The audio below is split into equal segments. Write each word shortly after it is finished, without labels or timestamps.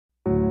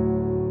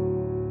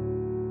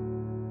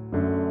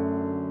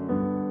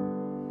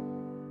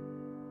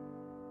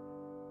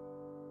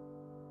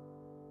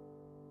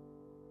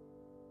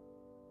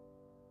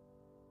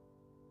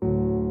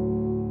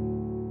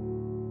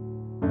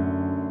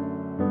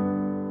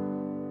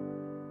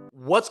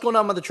What's going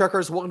on, Mutha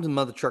Truckers? Welcome to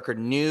Mutha Trucker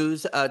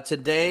News.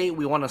 Today,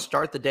 we want to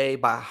start the day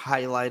by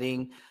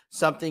highlighting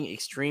something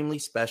extremely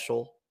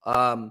special.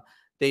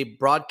 They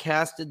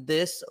broadcasted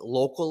this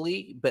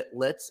locally, but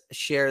let's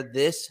share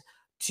this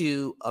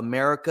to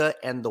America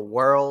and the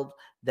world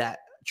that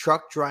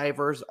truck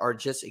drivers are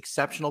just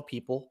exceptional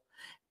people.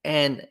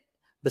 And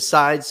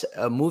besides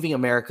moving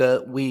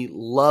America, we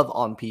love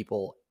on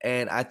people.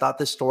 And I thought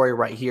this story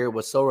right here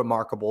was so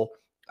remarkable.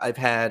 I've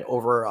had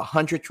over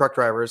 100 truck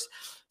drivers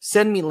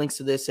send me links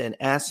to this and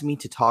ask me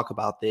to talk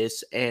about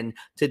this. And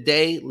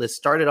today, let's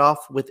start it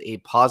off with a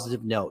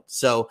positive note.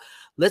 So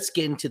let's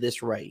get into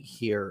this right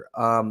here.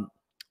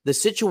 The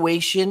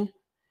situation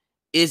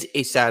is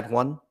a sad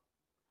one,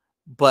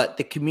 but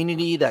the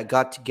community that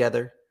got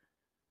together,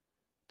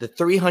 the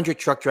 300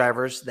 truck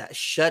drivers that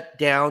shut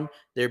down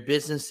their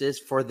businesses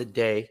for the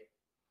day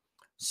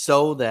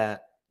so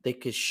that they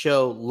could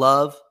show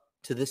love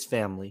to this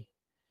family.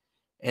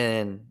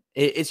 And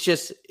it's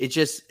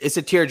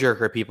a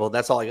tearjerker, people.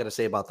 That's all I got to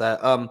say about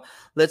that.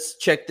 Let's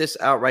check this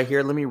out right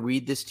here. Let me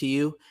read this to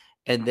you,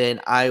 and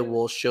then I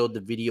will show the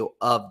video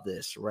of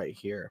this right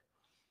here.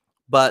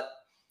 But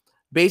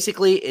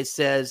basically, it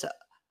says,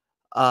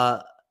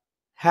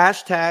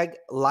 hashtag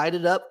light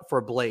it up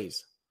for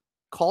Blaze,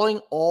 calling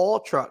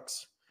all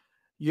trucks.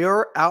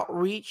 Your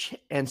outreach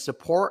and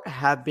support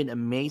have been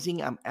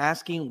amazing. I'm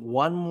asking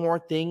one more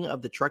thing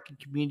of the trucking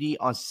community.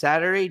 On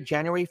Saturday,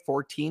 January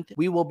 14th,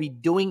 we will be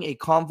doing a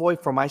convoy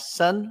for my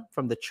son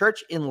from the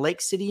church in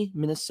Lake City,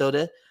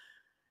 Minnesota.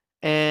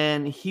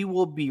 And he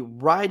will be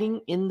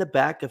riding in the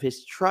back of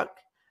his truck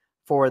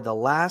for the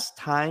last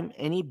time.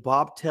 Any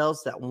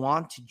bobtails that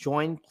want to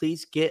join,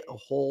 please get a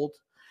hold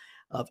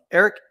of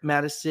Eric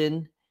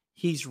Madison.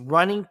 He's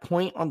running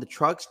point on the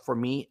trucks for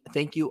me.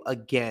 Thank you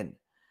again.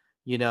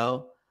 You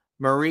know,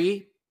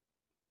 Marie,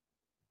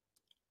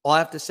 all I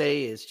have to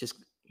say is just,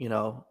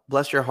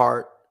 bless your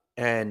heart.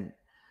 And,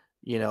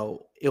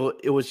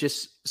 it was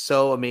just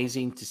so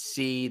amazing to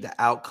see the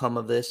outcome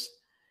of this.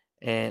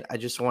 And I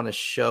just want to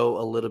show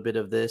a little bit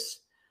of this.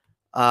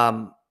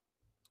 The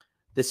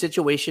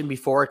situation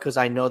before, because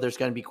I know there's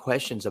going to be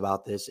questions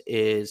about this,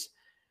 is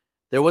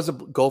there was a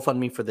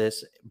GoFundMe for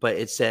this, but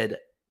it said,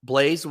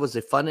 Blaze was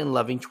a fun and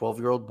loving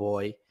 12-year-old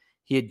boy.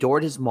 He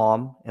adored his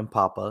mom and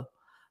papa.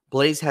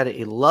 Blaze had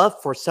a love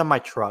for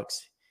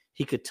semi-trucks.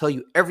 He could tell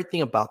you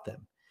everything about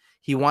them.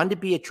 He wanted to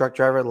be a truck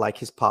driver like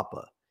his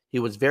papa. He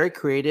was very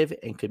creative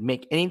and could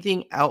make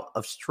anything out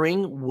of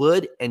string,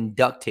 wood, and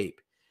duct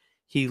tape.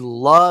 He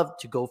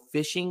loved to go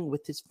fishing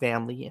with his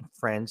family and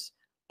friends.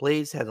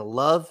 Blaze had a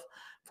love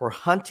for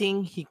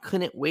hunting. He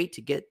couldn't wait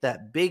to get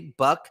that big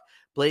buck.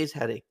 Blaze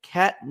had a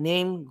cat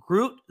named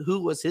Groot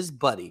who was his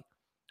buddy.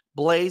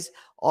 Blaze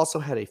also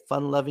had a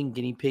fun-loving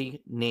guinea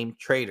pig named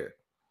Trader.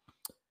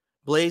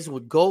 Blaze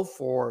would go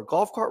for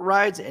golf cart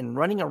rides and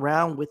running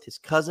around with his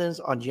cousins.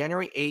 On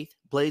January 8th,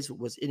 Blaze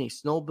was in a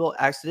snowmobile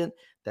accident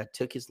that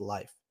took his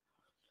life.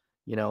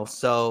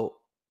 So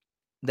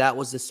that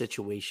was the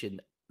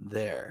situation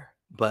there.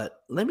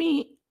 But let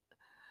me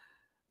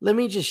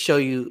just show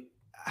you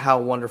how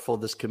wonderful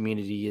this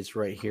community is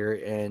right here,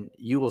 and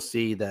you will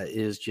see that it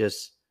is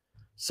just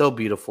so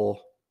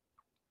beautiful.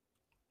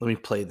 Let me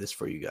play this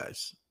for you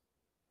guys.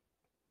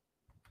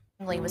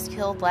 Was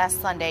killed last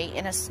Sunday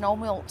in a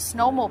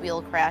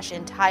snowmobile crash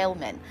in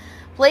Tileman.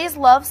 Blaze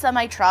loves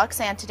semi-trucks,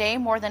 and today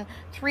more than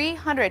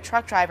 300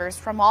 truck drivers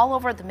from all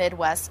over the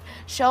Midwest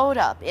showed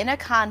up in a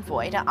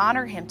convoy to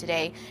honor him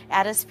today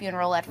at his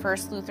funeral at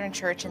First Lutheran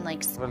Church in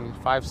Lake City.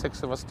 5,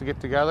 6 of us to get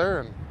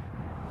together,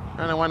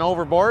 and it went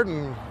overboard,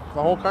 and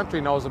the whole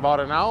country knows about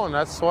it now, and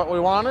that's what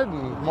we wanted,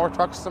 and more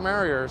trucks the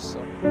merrier.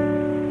 So.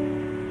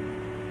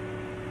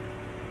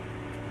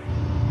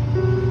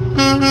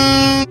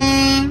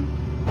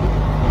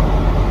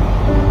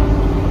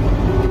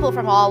 People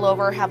from all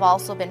over have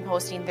also been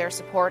posting their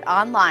support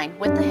online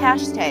with the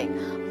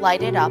hashtag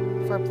Light It Up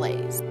for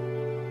Blaze.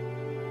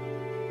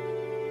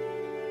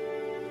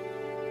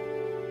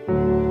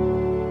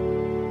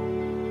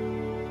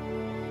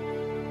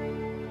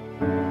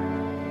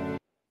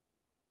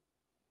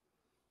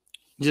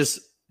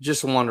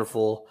 Just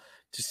wonderful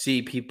to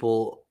see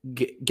people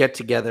get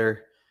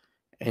together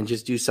and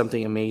just do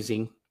something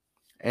amazing.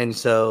 And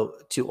so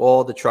to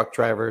all the truck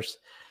drivers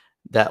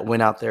that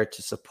went out there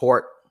to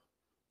support,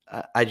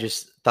 I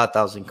just thought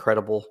that was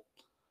incredible.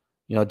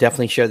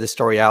 Definitely share this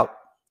story out,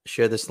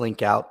 share this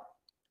link out.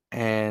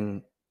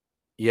 And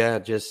yeah,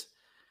 just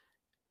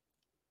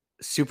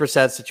super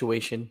sad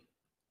situation.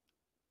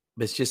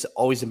 But it's just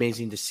always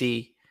amazing to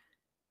see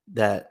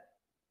that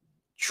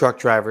truck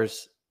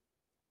drivers,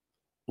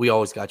 we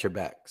always got your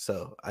back.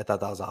 So I thought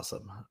that was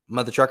awesome.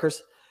 Mutha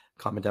Truckers,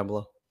 comment down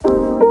below.